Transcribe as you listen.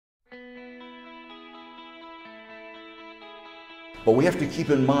But we have to keep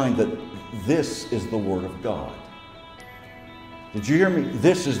in mind that this is the Word of God. Did you hear me?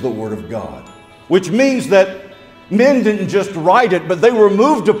 This is the Word of God. Which means that men didn't just write it, but they were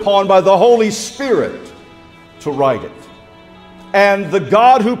moved upon by the Holy Spirit to write it. And the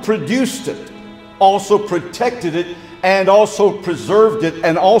God who produced it also protected it and also preserved it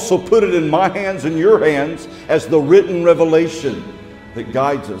and also put it in my hands and your hands as the written revelation that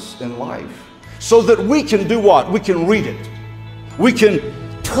guides us in life. So that we can do what? We can read it. We can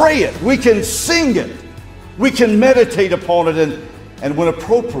pray it. We can sing it. We can meditate upon it. And when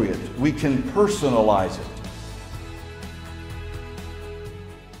appropriate, we can personalize it.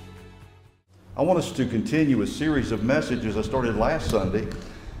 I want us to continue a series of messages I started last Sunday.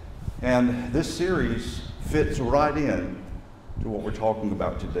 And this series fits right in to what we're talking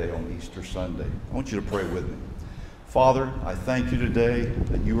about today on Easter Sunday. I want you to pray with me. Father, I thank you today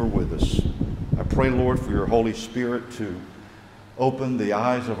that you are with us. I pray, Lord, for your Holy Spirit to open the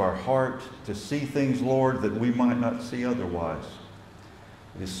eyes of our heart to see things, Lord, that we might not see otherwise.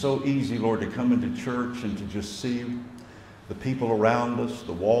 It is so easy, Lord, to come into church and to just see the people around us,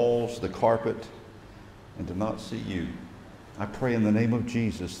 the walls, the carpet, and to not see you. I pray in the name of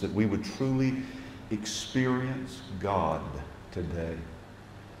Jesus that we would truly experience God today.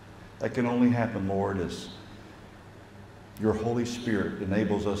 That can only happen, Lord, as your Holy Spirit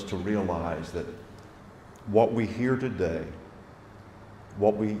enables us to realize that what we hear today,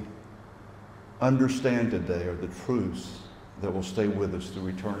 what we understand today are the truths that will stay with us through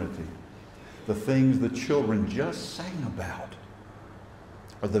eternity. The things the children just sang about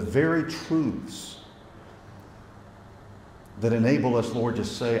are the very truths that enable us, Lord, to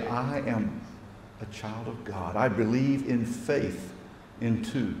say, I am a child of God. I believe in faith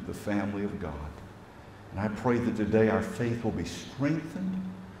into the family of God. And I pray that today our faith will be strengthened.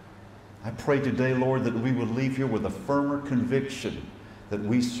 I pray today, Lord, that we would leave here with a firmer conviction that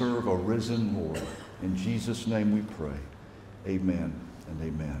we serve a risen Lord. In Jesus' name we pray. Amen and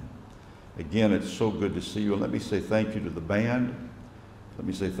amen. Again, it's so good to see you. And let me say thank you to the band. Let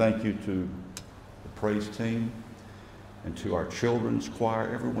me say thank you to the praise team and to our children's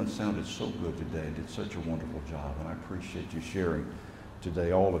choir. Everyone sounded so good today and did such a wonderful job. And I appreciate you sharing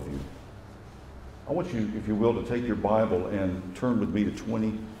today, all of you. I want you, if you will, to take your Bible and turn with me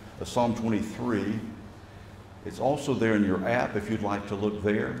to Psalm 23. It's also there in your app if you'd like to look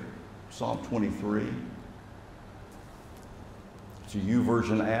there. Psalm 23. It's a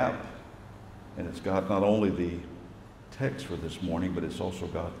YouVersion app, and it's got not only the text for this morning, but it's also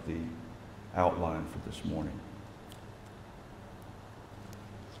got the outline for this morning.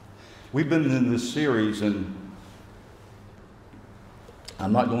 We've been in this series, and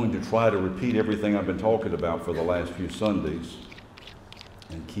I'm not going to try to repeat everything I've been talking about for the last few Sundays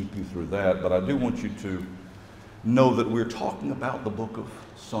and keep you through that, but I do want you to know that we're talking about the book of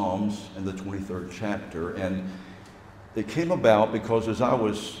Psalms in the 23rd chapter, and it came about because as I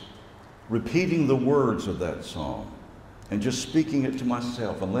was repeating the words of that psalm and just speaking it to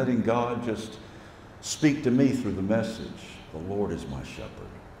myself and letting God just speak to me through the message, the Lord is my shepherd.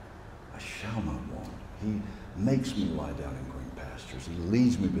 I shall not want. He makes me lie down in green pastures. He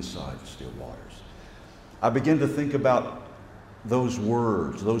leads me beside still waters. I began to think about those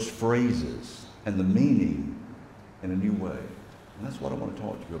words, those phrases, and the meaning in a new way. And that's what I want to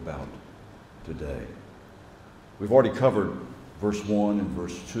talk to you about today. We've already covered verse 1 and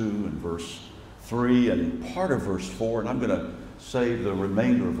verse 2 and verse 3 and part of verse 4, and I'm going to save the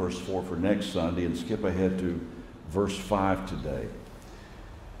remainder of verse 4 for next Sunday and skip ahead to verse 5 today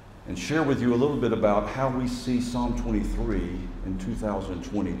and share with you a little bit about how we see Psalm 23 in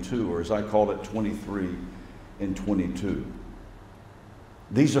 2022, or as I call it, 23 in 22.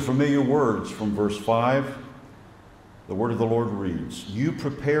 These are familiar words from verse 5. The word of the Lord reads, "You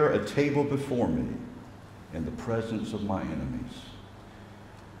prepare a table before me in the presence of my enemies."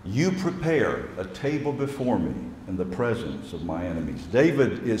 You prepare a table before me in the presence of my enemies.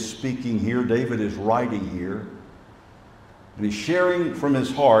 David is speaking here. David is writing here. And he's sharing from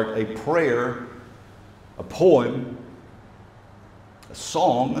his heart a prayer, a poem, a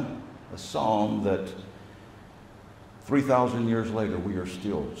song, a psalm that 3,000 years later we are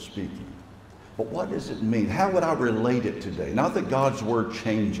still speaking. But what does it mean? How would I relate it today? Not that God's word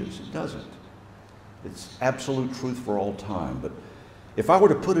changes. It doesn't. It's absolute truth for all time. But if I were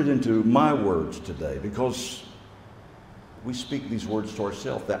to put it into my words today, because we speak these words to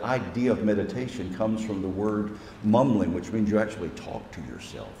ourselves, the idea of meditation comes from the word mumbling, which means you actually talk to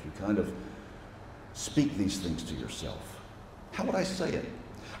yourself. You kind of speak these things to yourself. How would I say it?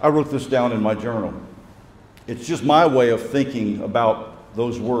 I wrote this down in my journal. It's just my way of thinking about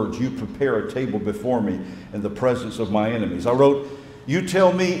those words, you prepare a table before me in the presence of my enemies. I wrote, you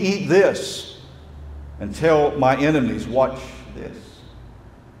tell me, eat this, and tell my enemies, watch this.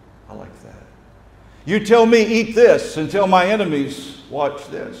 I like that. You tell me, eat this, and tell my enemies, watch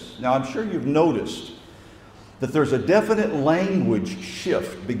this. Now, I'm sure you've noticed that there's a definite language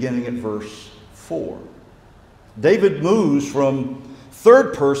shift beginning at verse 4. David moves from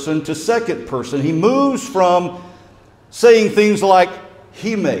third person to second person. He moves from saying things like,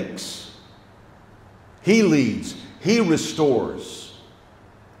 he makes, he leads, he restores,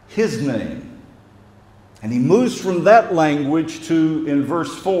 his name. And he moves from that language to, in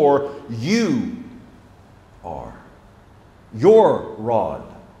verse 4, you are, your rod,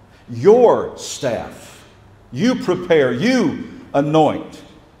 your staff, you prepare, you anoint.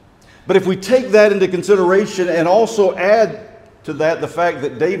 But if we take that into consideration and also add to that the fact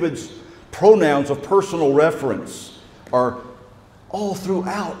that David's pronouns of personal reference are all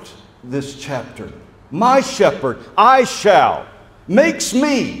throughout this chapter. My shepherd, I shall, makes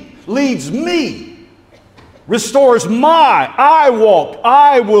me, leads me, restores my, I walk,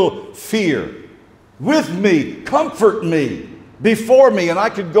 I will fear, with me, comfort me, before me, and I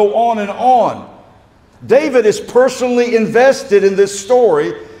could go on and on. David is personally invested in this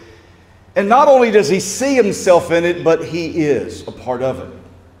story, and not only does he see himself in it, but he is a part of it.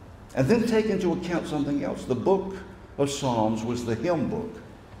 And then take into account something else. The book of Psalms was the hymn book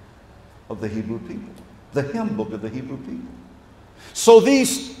of the Hebrew people. The hymn book of the Hebrew people. So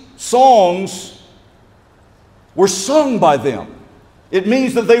these songs were sung by them. It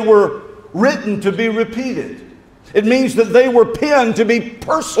means that they were written to be repeated. It means that they were penned to be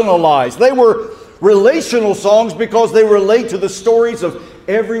personalized. They were relational songs because they relate to the stories of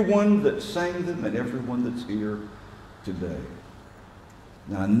everyone that sang them and everyone that's here today.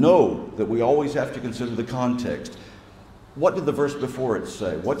 Now, I know that we always have to consider the context. What did the verse before it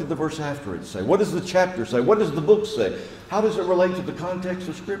say? What did the verse after it say? What does the chapter say? What does the book say? How does it relate to the context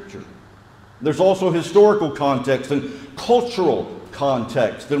of Scripture? There's also historical context and cultural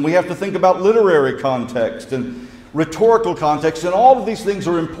context. And we have to think about literary context and rhetorical context. And all of these things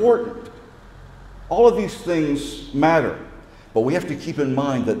are important. All of these things matter. But we have to keep in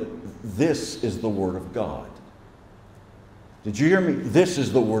mind that this is the Word of God. Did you hear me? This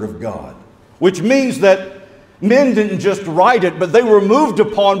is the Word of God. Which means that men didn't just write it, but they were moved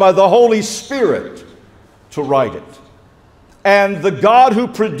upon by the Holy Spirit to write it. And the God who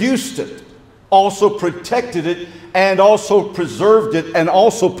produced it also protected it and also preserved it and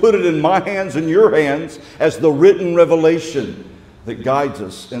also put it in my hands and your hands as the written revelation that guides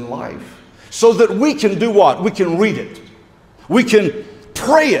us in life. So that we can do what? We can read it. We can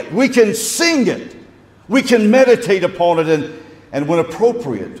pray it. We can sing it. We can meditate upon it. And when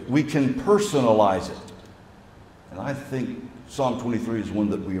appropriate, we can personalize it. And I think Psalm 23 is one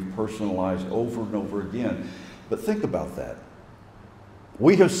that we have personalized over and over again. But think about that.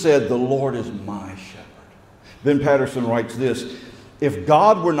 We have said, the Lord is my shepherd. Ben Patterson writes this, if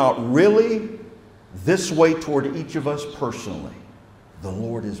God were not really this way toward each of us personally, the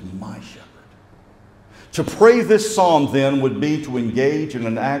Lord is my shepherd. To pray this psalm then would be to engage in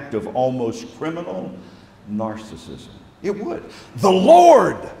an act of almost criminal narcissism. It would. The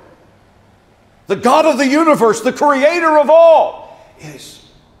Lord, the God of the universe, the creator of all, is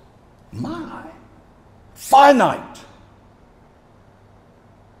my finite,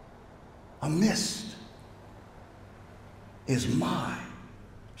 a mist, is my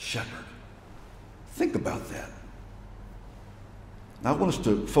shepherd. Think about that. Now I want us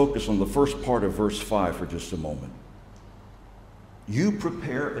to focus on the first part of verse 5 for just a moment. You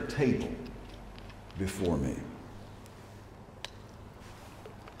prepare a table before me.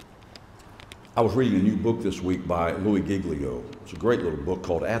 I was reading a new book this week by Louis Giglio. It's a great little book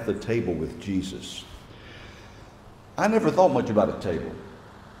called At the Table with Jesus. I never thought much about a table.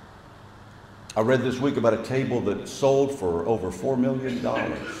 I read this week about a table that sold for over $4 million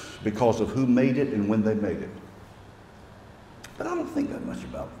because of who made it and when they made it. But I don't think that much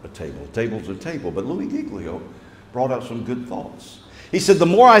about a table. A table's a table. But Louis Giglio brought out some good thoughts. He said, the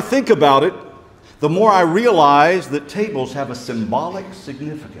more I think about it, the more I realize that tables have a symbolic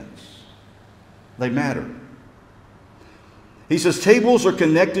significance. They matter. He says, tables are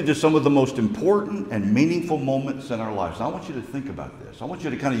connected to some of the most important and meaningful moments in our lives. Now, I want you to think about this. I want you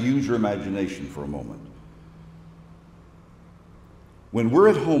to kind of use your imagination for a moment. When we're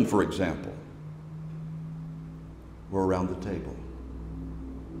at home, for example, we're around the table.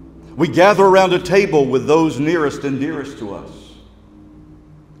 We gather around a table with those nearest and dearest to us.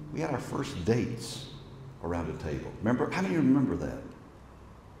 We had our first dates around a table. Remember? How many of you remember that?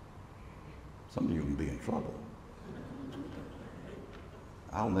 Some of you can be in trouble.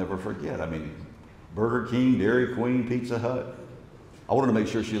 I'll never forget. I mean, Burger King, Dairy Queen, Pizza Hut. I wanted to make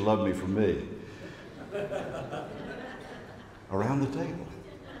sure she loved me for me. Around the table.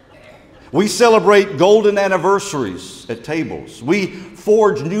 We celebrate golden anniversaries at tables. We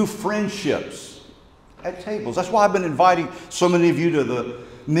forge new friendships at tables. That's why I've been inviting so many of you to the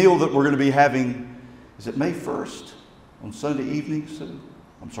meal that we're going to be having. Is it May 1st? On Sunday evenings?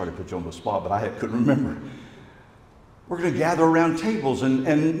 I'm sorry to put you on the spot, but I couldn't remember. We're going to gather around tables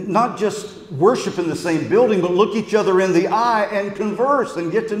and not just worship in the same building, but look each other in the eye and converse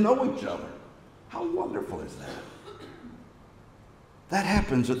and get to know each other. How wonderful is that? That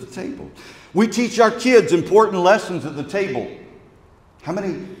happens at the table. We teach our kids important lessons at the table. How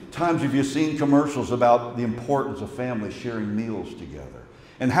many times have you seen commercials about the importance of families sharing meals together?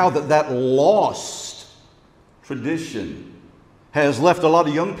 And how that lost tradition has left a lot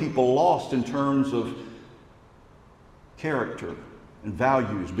of young people lost in terms of character and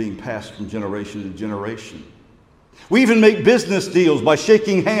values being passed from generation to generation. We even make business deals by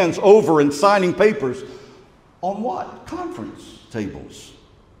shaking hands over and signing papers on what? Conference tables.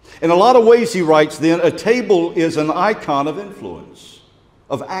 In a lot of ways, he writes then, a table is an icon of influence,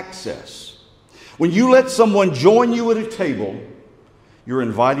 of access. When you let someone join you at a table, you're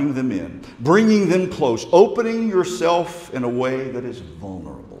inviting them in, bringing them close, opening yourself in a way that is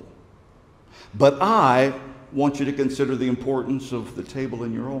vulnerable. But I want you to consider the importance of the table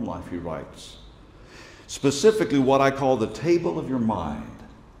in your own life, he writes. Specifically, what I call the table of your mind.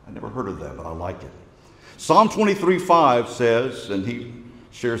 I never heard of that, but I like it. Psalm 23:5 says, and he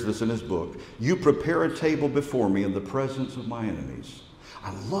shares this in his book, you prepare a table before me in the presence of my enemies.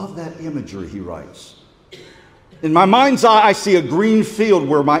 I love that imagery, he writes. In my mind's eye, I see a green field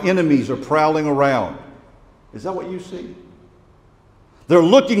where my enemies are prowling around. Is that what you see? They're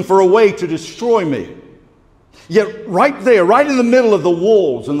looking for a way to destroy me. Yet right there, right in the middle of the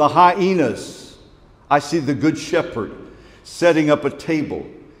wolves and the hyenas, I see the good shepherd setting up a table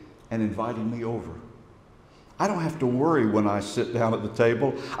and inviting me over. I don't have to worry when I sit down at the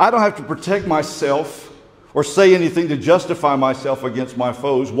table. I don't have to protect myself or say anything to justify myself against my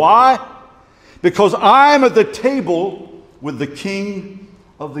foes. Why? Because I'm at the table with the King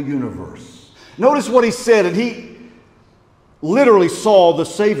of the universe. Notice what he said, and he literally saw the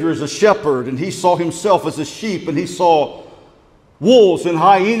Savior as a shepherd, and he saw himself as a sheep, and he saw wolves and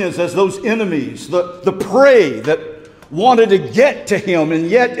hyenas as those enemies, the prey that wanted to get to him, and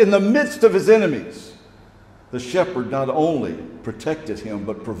yet in the midst of his enemies, the shepherd not only protected him,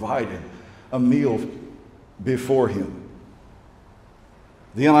 but provided a meal before him.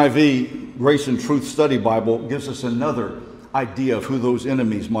 The NIV Grace and Truth Study Bible gives us another idea of who those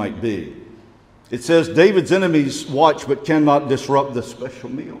enemies might be. It says, David's enemies watch but cannot disrupt the special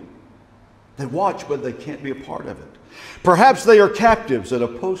meal. They watch, but they can't be a part of it. Perhaps they are captives at a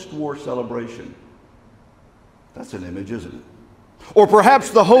post-war celebration. That's an image, isn't it? Or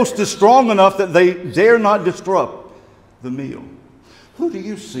perhaps the host is strong enough that they dare not disrupt the meal. Who do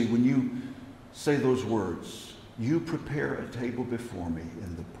you see when you say those words? You prepare a table before me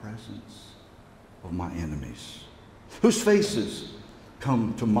in the presence of my enemies. Whose faces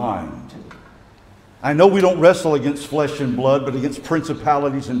come to mind? I know we don't wrestle against flesh and blood, but against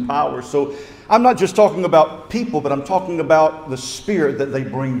principalities and powers. So I'm not just talking about people, but I'm talking about the spirit that they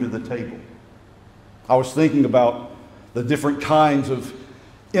bring to the table. I was thinking about the different kinds of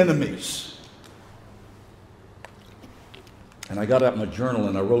enemies. And I got out my journal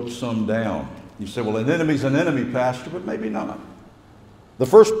and I wrote some down. You say, well, an enemy's an enemy, Pastor, but maybe not. The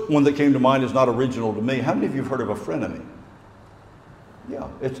first one that came to mind is not original to me. How many of you have heard of a frenemy? Yeah,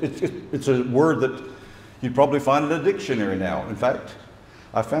 it's a word that you'd probably find in a dictionary now. In fact,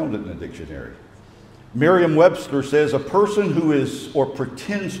 I found it in a dictionary. Merriam-Webster says a person who is or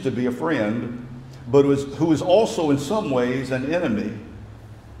pretends to be a friend, but who is also in some ways an enemy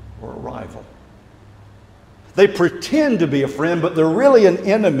or a rival. They pretend to be a friend, but they're really an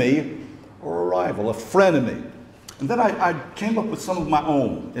enemy or a rival, a frenemy. And then I came up with some of my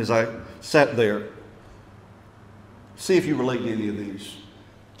own as I sat there. See if you relate to any of these.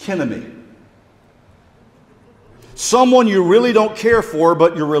 Kinemy. Someone you really don't care for,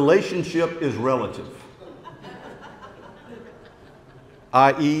 but your relationship is relative.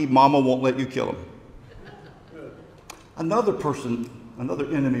 i.e., mama won't let you kill him. Another person, another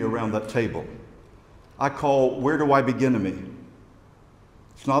enemy around that table, I call Where Do I Begin-emy?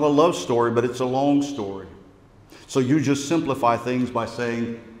 It's not a love story, but it's a long story. So you just simplify things by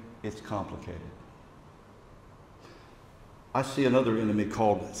saying it's complicated. I see another enemy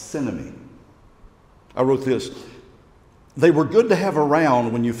called Synemy. I wrote this. They were good to have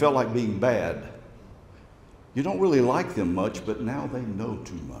around when you felt like being bad, You don't really like them much, but now they know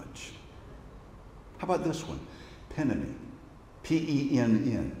too much. How about this one? Penemy.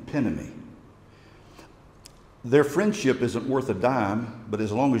 P-E-N-N. Penemy. Their friendship isn't worth a dime, but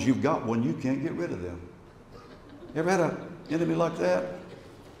as long as you've got one, you can't get rid of them. Ever had an enemy like that?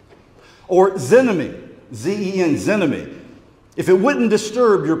 Or Zenemy. Z-E-N, Zenemy. If it wouldn't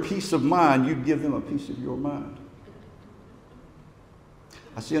disturb your peace of mind, you'd give them a piece of your mind.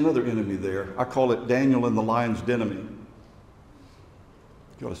 I see another enemy there. I call it Daniel and the lion's denemy.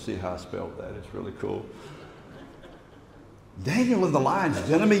 You ought to see how I spelled that. It's really cool. Daniel and the lion's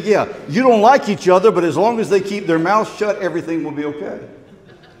denemy? Yeah, you don't like each other, but as long as they keep their mouths shut, everything will be okay.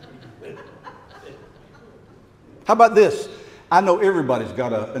 How about this? I know everybody's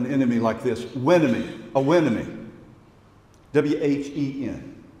got an enemy like this. Wenemy. A wenemy.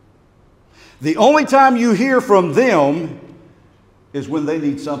 W-H-E-N. The only time you hear from them is when they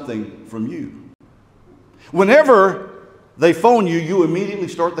need something from you. Whenever they phone you, you immediately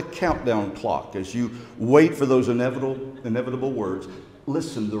start the countdown clock as you wait for those inevitable words.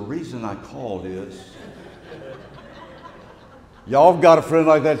 Listen, the reason I called is... Y'all have got a friend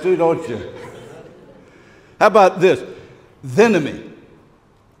like that too, don't you? How about this? Thenemy.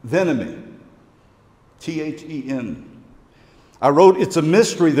 Thenemy. T-H-E-N. I wrote, it's a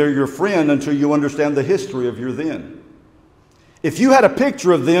mystery they're your friend until you understand the history of your then. If you had a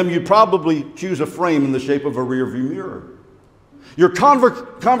picture of them, you'd probably choose a frame in the shape of a rearview mirror. Your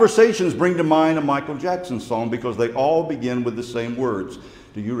conversations bring to mind a Michael Jackson song because they all begin with the same words.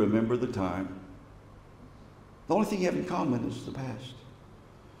 Do you remember the time? The only thing you have in common is the past.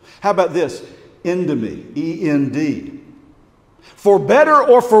 How about this? Endemy, E-N-D. For better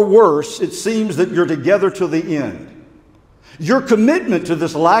or for worse, it seems that you're together to the end. Your commitment to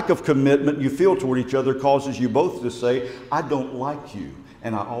this lack of commitment you feel toward each other causes you both to say, I don't like you,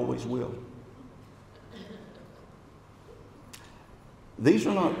 and I always will. These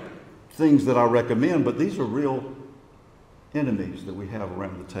are not things that I recommend, but these are real enemies that we have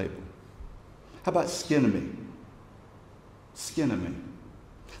around the table. How about skinemy? Skinemy.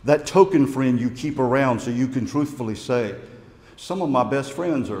 That token friend you keep around so you can truthfully say, some of my best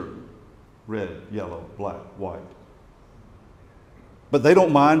friends are red, yellow, black, white. But they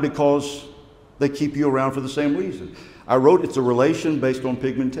don't mind because they keep you around for the same reason. I wrote it's a relation based on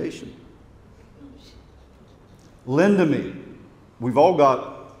pigmentation. Lendemy. We've all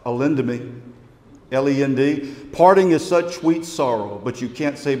got a lendemy. L-E-N-D. Parting is such sweet sorrow, but you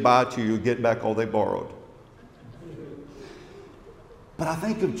can't say bye till you get back all they borrowed. But I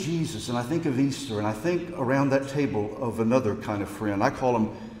think of Jesus, and I think of Easter, and I think around that table of another kind of friend. I call him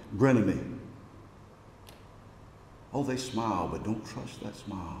Grenemy. Oh, they smile, but don't trust that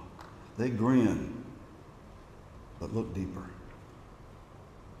smile. They grin, but look deeper.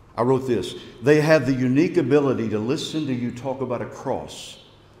 I wrote this. They have the unique ability to listen to you talk about a cross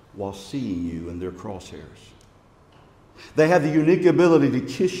while seeing you in their crosshairs. They have the unique ability to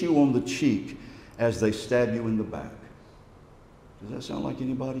kiss you on the cheek as they stab you in the back. Does that sound like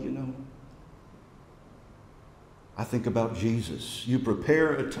anybody you know? I think about Jesus. You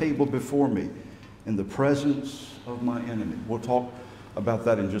prepare a table before me in the presence of my enemy. We'll talk about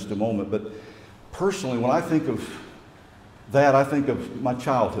that in just a moment. But personally, when I think of that, I think of my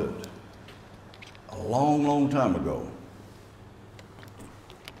childhood. A long, long time ago.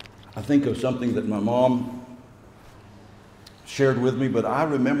 I think of something that my mom shared with me, but I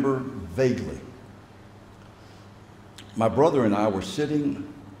remember vaguely. My brother and I were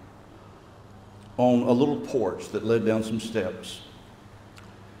sitting on a little porch that led down some steps.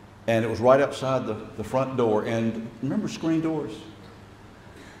 And it was right outside the front door. And remember screen doors?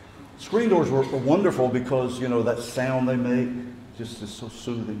 Screen doors were wonderful because, you know, that sound they make just is so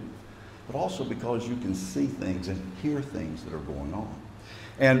soothing. But also because you can see things and hear things that are going on.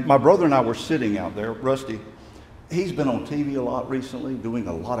 And my brother and I were sitting out there. Rusty, he's been on TV a lot recently, doing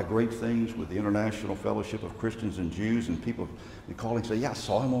a lot of great things with the International Fellowship of Christians and Jews. And people be calling and say, yeah, I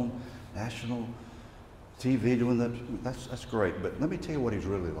saw him on national TV doing that. That's great. But let me tell you what he's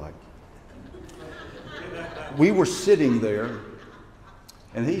really like. We were sitting there,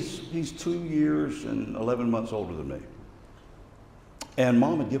 and he's 2 years and 11 months older than me. And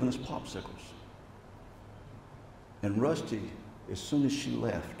Mom had given us popsicles. And Rusty, as soon as she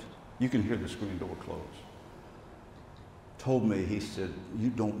left, you can hear the screen door close, told me, he said, you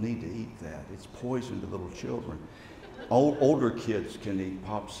don't need to eat that. It's poison to little children. Older kids can eat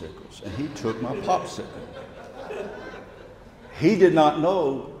popsicles. And he took my popsicle. He did not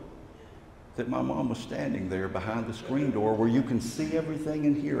know that my mom was standing there behind the screen door where you can see everything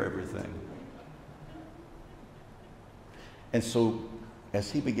and hear everything. And so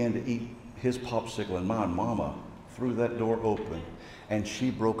as he began to eat his popsicle and mine, Mama threw that door open, and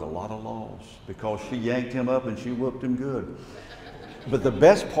she broke a lot of laws because she yanked him up and she whooped him good. But the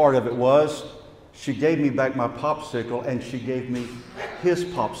best part of it was she gave me back my popsicle and she gave me his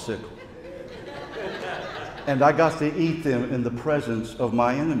popsicle. And I got to eat them in the presence of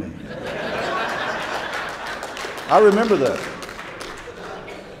my enemy. I remember that.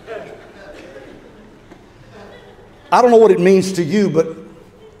 I don't know what it means to you, but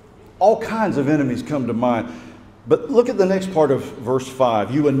all kinds of enemies come to mind. But look at the next part of verse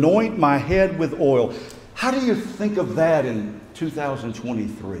 5. You anoint my head with oil. How do you think of that in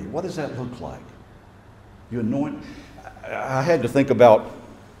 2023? What does that look like? You anoint. I had to think about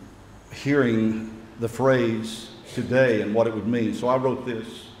hearing the phrase today and what it would mean. So I wrote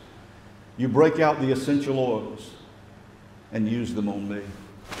this. You break out the essential oils and use them on me.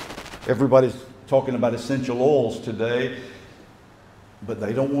 Everybody's talking about essential oils today, but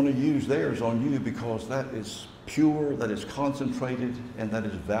they don't want to use theirs on you because that is pure, that is concentrated, and that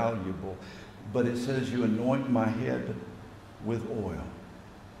is valuable. But it says you anoint my head with oil.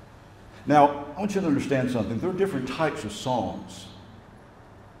 Now, I want you to understand something. There are different types of psalms.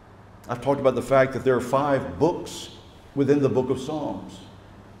 I've talked about the fact that there are 5 books within the book of Psalms.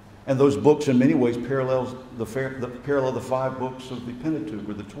 And those books in many ways parallel the 5 books of the Pentateuch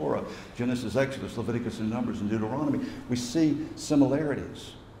or the Torah, Genesis, Exodus, Leviticus, and Numbers, and Deuteronomy. We see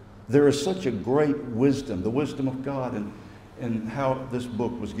similarities. There is such a great wisdom, the wisdom of God, in how this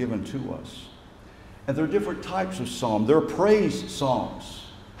book was given to us. And there are different types of psalms. There are praise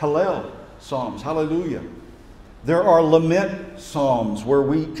psalms, Hallel psalms, hallelujah. There are lament psalms where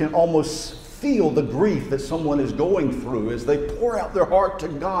we can almost feel the grief that someone is going through as they pour out their heart to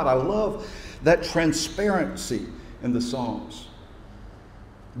God. I love that transparency in the psalms.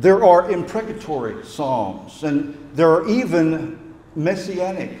 There are imprecatory psalms, and there are even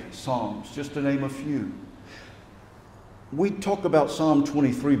messianic psalms, just to name a few. We talk about Psalm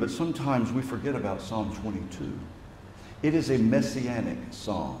 23, but sometimes we forget about Psalm 22. It is a messianic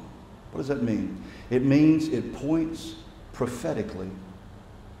psalm. What does that mean? It means it points prophetically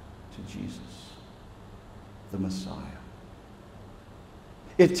to Jesus, the Messiah.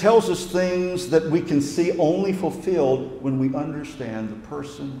 It tells us things that we can see only fulfilled when we understand the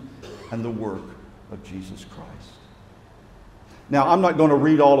person and the work of Jesus Christ. Now, I'm not going to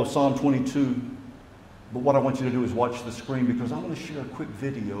read all of Psalm 22, but what I want you to do is watch the screen because I want to share a quick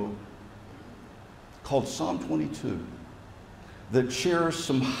video called Psalm 22 that shares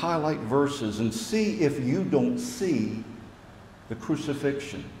some highlight verses and see if you don't see the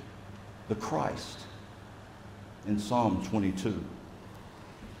crucifixion, the Christ, in Psalm 22.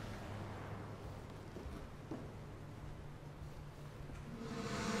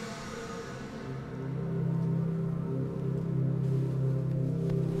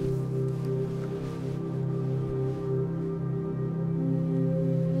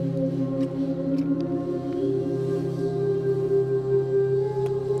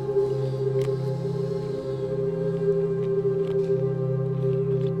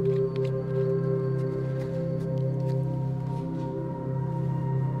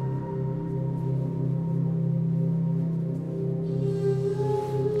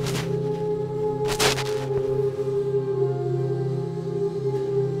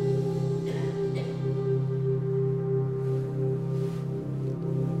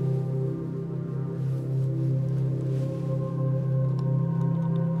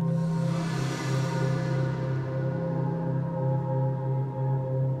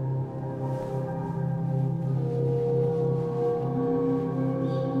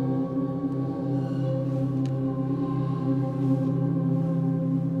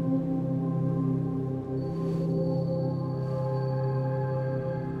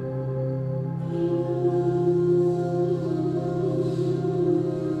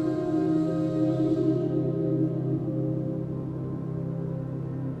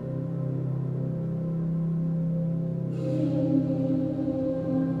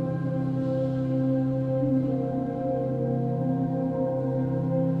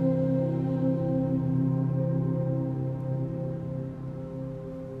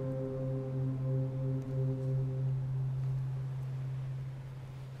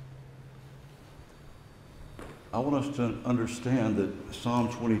 I want us to understand that Psalm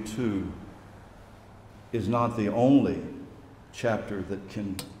 22 is not the only chapter that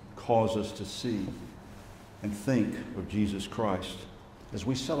can cause us to see and think of Jesus Christ. As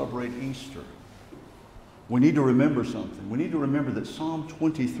we celebrate Easter, we need to remember something. We need to remember that Psalm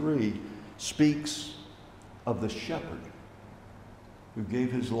 23 speaks of the shepherd who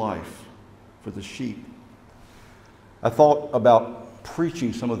gave his life for the sheep. I thought about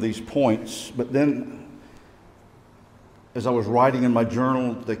preaching some of these points, but then as I was writing in my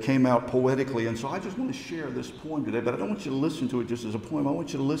journal, they came out poetically, and so I just want to share this poem today, but I don't want you to listen to it just as a poem. I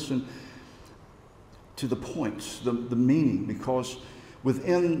want you to listen to the points, the meaning, because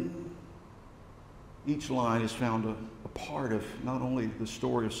within each line is found a part of not only the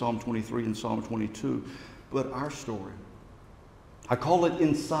story of Psalm 23 and Psalm 22, but our story. I call it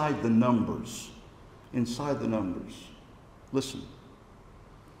Inside the Numbers. Inside the Numbers. Listen.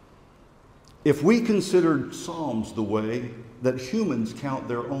 If we considered Psalms the way that humans count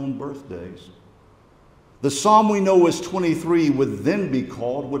their own birthdays, the Psalm we know as 23 would then be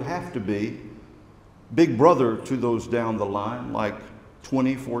called, would have to be, big brother to those down the line, like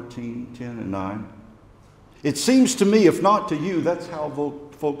 20, 14, 10, and 9. It seems to me, if not to you, that's how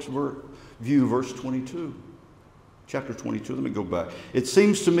folks view verse 22. Chapter 22, let me go back. It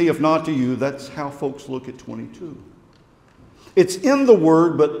seems to me, if not to you, that's how folks look at 22. It's in the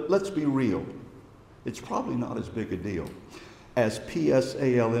Word, but let's be real. It's probably not as big a deal as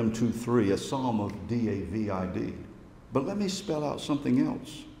Psalm 23, a psalm of David. But let me spell out something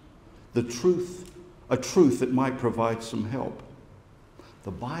else. A truth that might provide some help.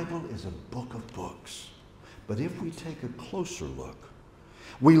 The Bible is a book of books. But if we take a closer look,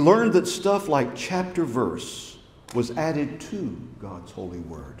 we learn that stuff like chapter verse was added to God's holy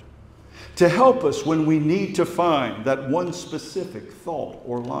word to help us when we need to find that one specific thought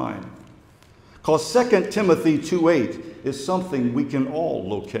or line. Because 2 Timothy 2:8 is something we can all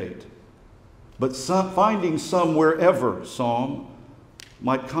locate. But finding some wherever psalm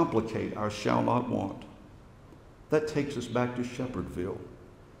might complicate our shall not want. That takes us back to Shepherdville,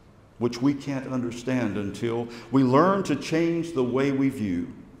 which we can't understand until we learn to change the way we view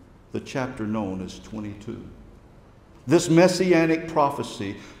the chapter known as 22. This messianic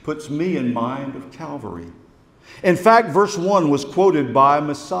prophecy puts me in mind of Calvary. In fact, verse 1 was quoted by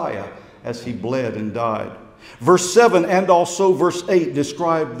Messiah as he bled and died. Verse 7 and also verse 8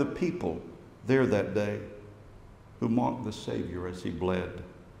 describe the people there that day who mocked the Savior as he bled,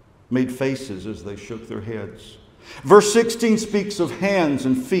 made faces as they shook their heads. Verse 16 speaks of hands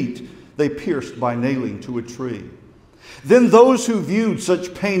and feet they pierced by nailing to a tree. Then those who viewed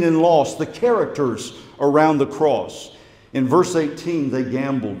such pain and loss, the characters around the cross. In verse 18, they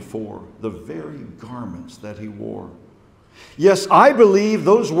gambled for the very garments that he wore. Yes, I believe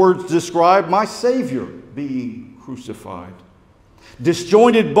those words describe my Savior being crucified.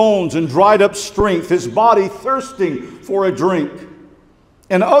 Disjointed bones and dried up strength, his body thirsting for a drink.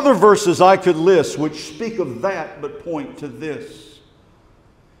 And other verses I could list which speak of that but point to this.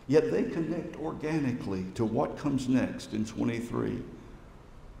 Yet they connect organically to what comes next in 23,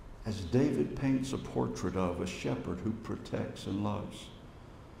 as David paints a portrait of a shepherd who protects and loves.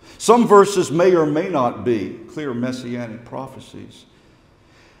 Some verses may or may not be clear messianic prophecies,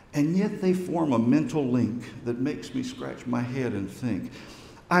 and yet they form a mental link that makes me scratch my head and think.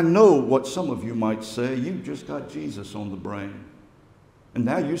 I know what some of you might say, you've just got Jesus on the brain, and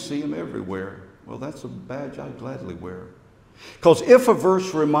now you see him everywhere. Well, that's a badge I'd gladly wear. Because if a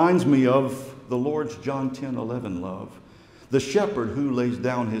verse reminds me of the Lord's John 10:11 love, the shepherd who lays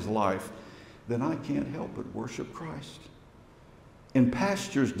down his life, then I can't help but worship Christ. In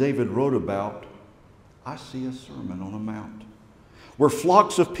pastures David wrote about, I see a sermon on a mount where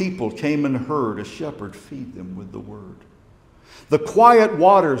flocks of people came and heard a shepherd feed them with the word. The quiet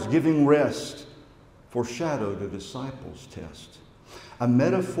waters giving rest foreshadowed a disciples' test, a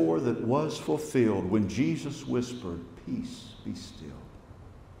metaphor that was fulfilled when Jesus whispered, "Peace, be still."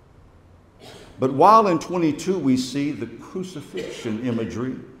 But while in 22 we see the crucifixion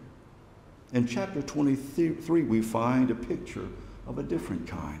imagery, in chapter 23 we find a picture of a different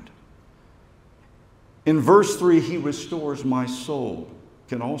kind. In verse 3, he restores my soul,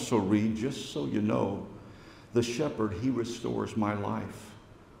 can also read, just so you know, the shepherd, he restores my life,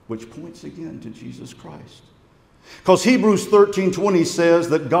 which points again to Jesus Christ. Because Hebrews 13:20 says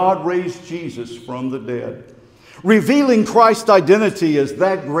that God raised Jesus from the dead, revealing Christ's identity as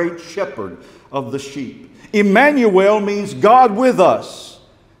that great shepherd of the sheep. Emmanuel means God with us.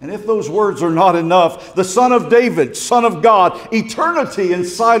 And if those words are not enough, the Son of David, Son of God, eternity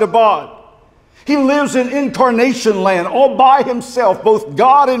inside of God. He lives in incarnation land all by himself, both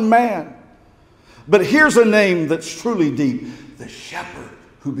God and man. But here's a name that's truly deep: the shepherd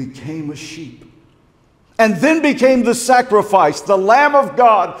who became a sheep and then became the sacrifice, the Lamb of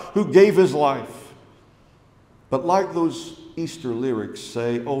God who gave his life. But like those Easter lyrics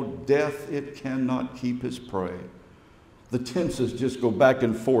say, oh, death, it cannot keep his prey. The tenses just go back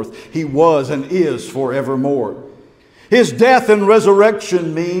and forth. He was and is forevermore. His death and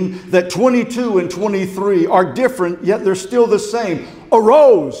resurrection mean that 22 and 23 are different, yet they're still the same.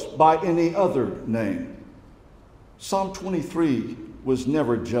 Arose by any other name. Psalm 23 was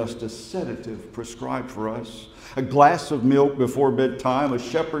never just a sedative prescribed for us, a glass of milk before bedtime, a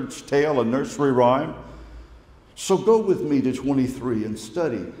shepherd's tale, a nursery rhyme. So go with me to 23 and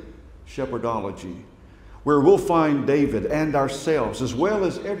study shepherdology, where we'll find David and ourselves, as well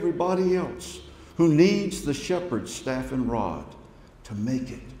as everybody else who needs the shepherd's staff and rod to make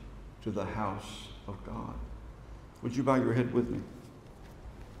it to the house of God. Would you bow your head with me?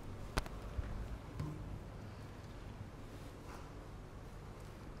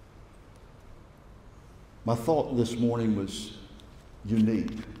 My thought this morning was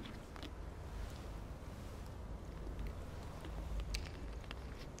unique.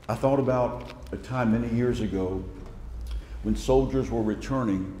 I thought about a time many years ago when soldiers were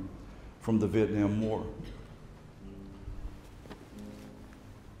returning from the Vietnam War.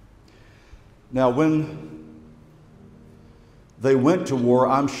 Now, when they went to war,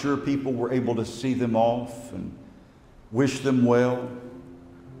 I'm sure people were able to see them off and wish them well,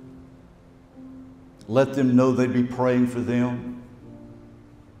 let them know they'd be praying for them,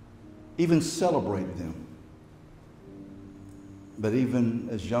 even celebrate them. But even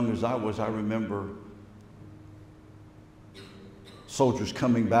as young as I was, I remember soldiers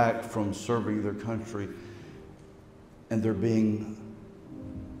coming back from serving their country and there being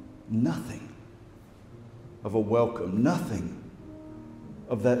nothing of a welcome, nothing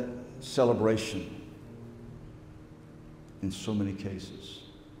of that celebration in so many cases.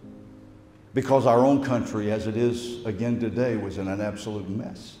 Because our own country, as it is again today, was in an absolute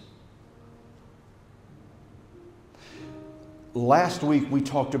mess. Last week we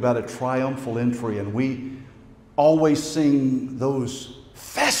talked about a triumphal entry, and we always sing those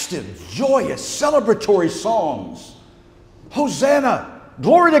festive, joyous, celebratory songs. Hosanna,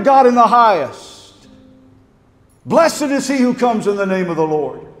 glory to God in the highest. Blessed is he who comes in the name of the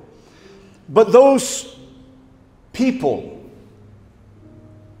Lord. But those people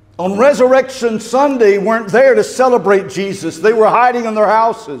on Resurrection Sunday weren't there to celebrate Jesus. They were hiding in their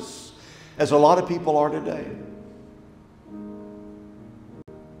houses, as a lot of people are today.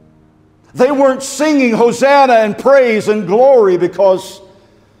 They weren't singing Hosanna and praise and glory because,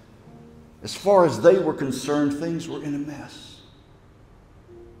 as far as they were concerned, things were in a mess.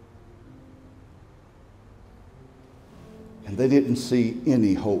 And they didn't see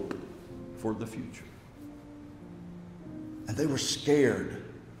any hope for the future. And they were scared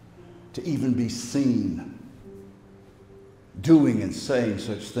to even be seen doing and saying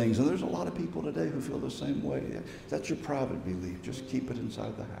such things. And there's a lot of people today who feel the same way. That's your private belief. Just keep it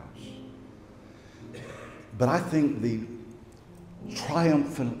inside the house. But I think the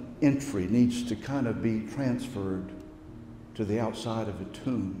triumphant entry needs to kind of be transferred to the outside of a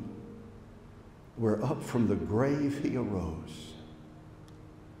tomb, where up from the grave he arose.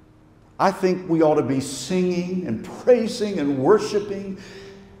 I think we ought to be singing and praising and worshiping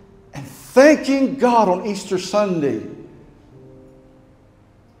and thanking God on Easter Sunday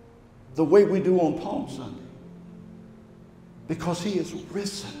the way we do on Palm Sunday, because he is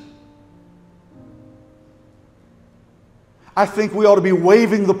risen. I think we ought to be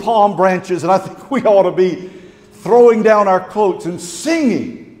waving the palm branches, and I think we ought to be throwing down our cloaks and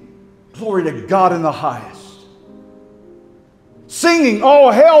singing, glory to God in the highest. Singing,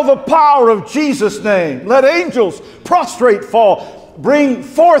 oh, hail the power of Jesus' name. Let angels prostrate fall. Bring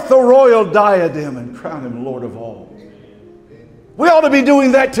forth the royal diadem and crown him Lord of all. We ought to be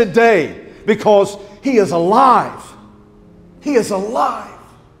doing that today because he is alive. He is alive.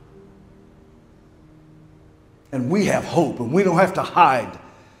 And we have hope, and we don't have to hide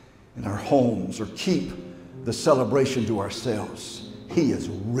in our homes or keep the celebration to ourselves. He is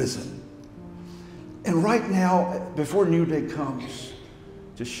risen. And right now, before New Day comes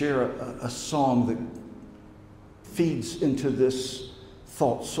to share a song that feeds into this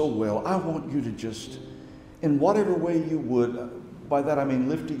thought so well, I want you to just, in whatever way you would, by that I mean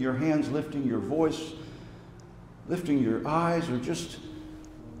lifting your hands, lifting your voice, lifting your eyes, or just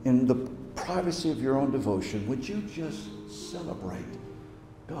in the privacy of your own devotion, would you just celebrate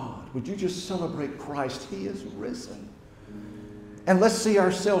God? Would you just celebrate Christ? He is risen. And let's see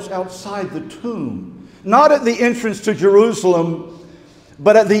ourselves outside the tomb, not at the entrance to Jerusalem,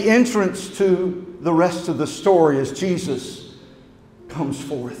 but at the entrance to the rest of the story as Jesus comes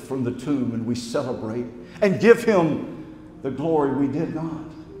forth from the tomb and we celebrate and give him the glory we did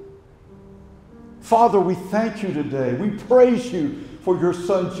not. Father, we thank you today. We praise you for your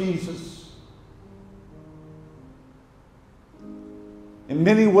Son, Jesus. In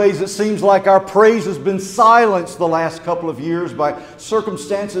many ways, it seems like our praise has been silenced the last couple of years by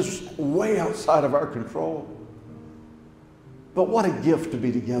circumstances way outside of our control. But what a gift to be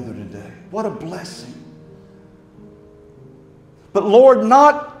together today. What a blessing. But Lord,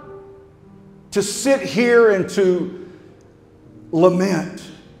 not to sit here and to lament,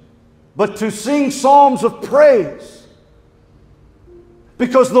 but to sing psalms of praise.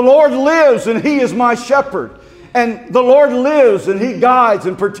 Because the Lord lives and He is my shepherd. And the Lord lives and He guides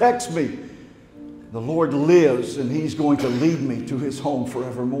and protects me. The Lord lives and He's going to lead me to His home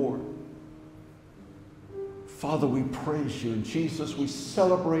forevermore. Father, we praise You. And Jesus, we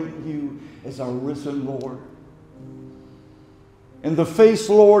celebrate You as our risen Lord. In the face,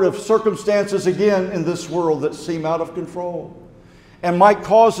 Lord, of circumstances again in this world that seem out of control and might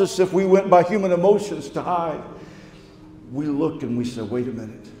cause us, if we went by human emotions, to hide, we look and we say, wait a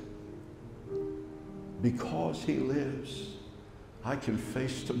minute. Because He lives, I can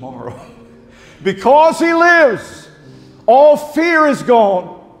face tomorrow. Because He lives, all fear is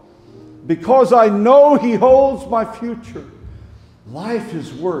gone. Because I know He holds my future. Life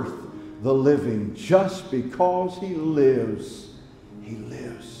is worth the living just because He lives. He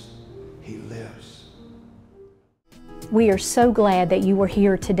lives. He lives. We are so glad that you were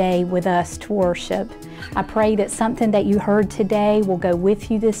here today with us to worship. I pray that something that you heard today will go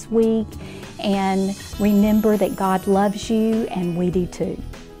with you this week. And remember that God loves you, and we do too.